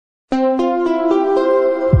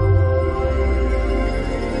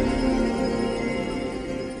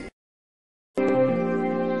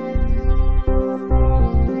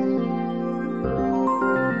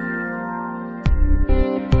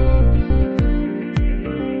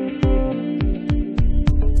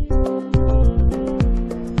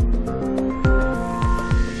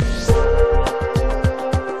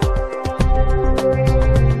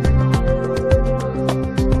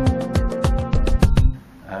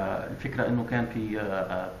الفكرة انه كان في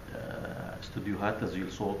استوديوهات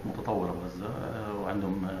تسجيل صوت متطورة بغزة،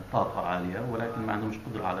 وعندهم طاقة عالية، ولكن ما عندهمش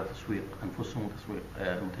قدرة على تسويق انفسهم وتسويق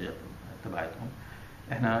المنتجات تبعتهم.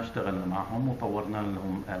 احنا اشتغلنا معهم وطورنا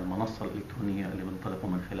لهم المنصة الإلكترونية اللي بينطلقوا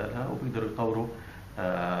من خلالها، وبيقدروا يطوروا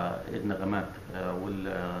النغمات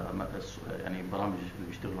يعني البرامج اللي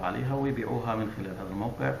بيشتغلوا عليها ويبيعوها من خلال هذا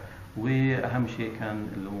الموقع. واهم شيء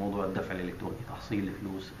كان موضوع الدفع الالكتروني، تحصيل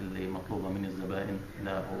الفلوس اللي مطلوبه من الزبائن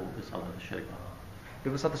لايصالها للشركه.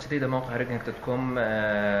 ببساطة شديدة موقع رينجك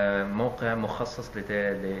موقع مخصص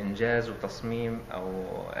لإنجاز وتصميم أو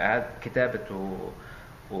إعادة كتابة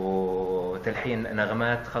وتلحين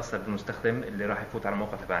نغمات خاصة بالمستخدم اللي راح يفوت على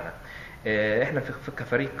الموقع تبعنا. احنا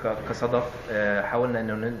كفريق كصدف حاولنا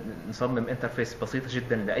انه نصمم انترفيس بسيطة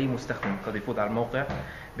جدا لأي مستخدم قد يفوت على الموقع،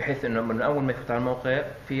 بحيث انه من اول ما يفوت على الموقع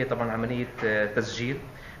في طبعا عملية تسجيل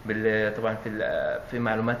طبعا في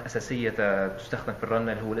معلومات أساسية تستخدم في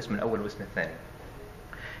الرنة، اللي هو الاسم الأول والاسم الثاني.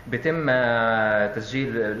 بيتم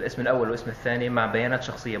تسجيل الاسم الأول والاسم الثاني مع بيانات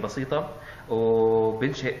شخصية بسيطة،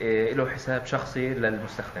 وبنشئ له حساب شخصي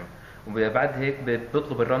للمستخدم، وبعد هيك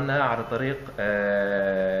بيطلب الرنة على طريق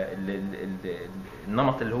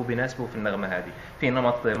النمط اللي هو بيناسبه في النغمة هذه. في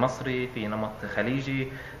نمط مصري، في نمط خليجي،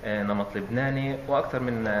 نمط لبناني، وأكثر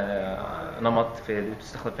من نمط اللي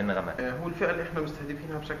بتستخدم في النغمات. هو الفئة اللي احنا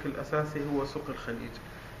مستهدفينها بشكل أساسي هو سوق الخليج.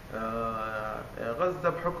 غزة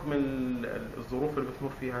بحكم الظروف اللي بتمر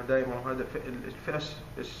فيها دائما، وهذا الفئة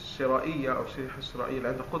الشرائية أو الشريحة الشرائية اللي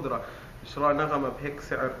عندها قدرة لشراء نغمة بهيك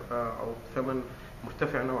سعر أو ثمن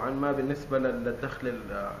مرتفع نوعا ما بالنسبة للدخل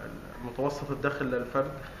المتوسط الدخل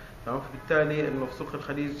للفرد. تمام. فبالتالي انه في سوق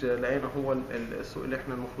الخليج لقينا هو السوق اللي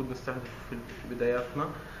احنا المفروض نستهدفه في بداياتنا،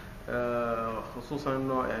 خصوصا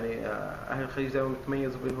انه يعني اهل الخليج دائما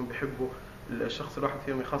بيتميزوا بانهم بيحبوا الشخص الواحد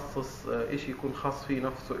فيهم يخصص شيء يكون خاص فيه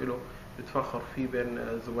نفسه، له بتفاخر فيه بين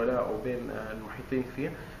زملائه وبين المحيطين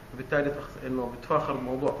فيه. فبالتالي انه بتفاخر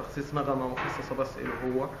بموضوع تخصيص نغمة مخصصة بس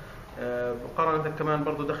له هو، مقارنة كمان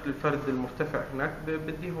برضو دخل الفرد المرتفع هناك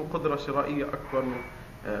بديه قدرة شرائية أكبر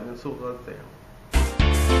من سوق غزة يعني.